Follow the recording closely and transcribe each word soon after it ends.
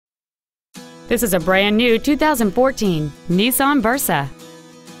This is a brand new 2014 Nissan Versa.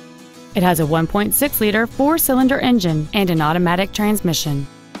 It has a 1.6-liter four-cylinder engine and an automatic transmission.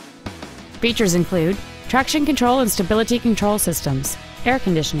 Features include traction control and stability control systems, air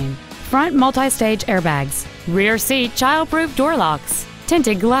conditioning, front multi-stage airbags, rear seat child-proof door locks,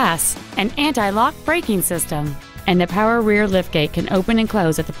 tinted glass, an anti-lock braking system, and the power rear liftgate can open and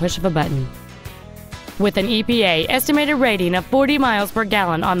close at the push of a button. With an EPA estimated rating of 40 miles per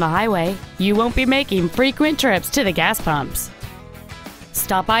gallon on the highway, you won't be making frequent trips to the gas pumps.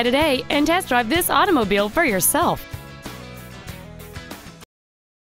 Stop by today and test drive this automobile for yourself.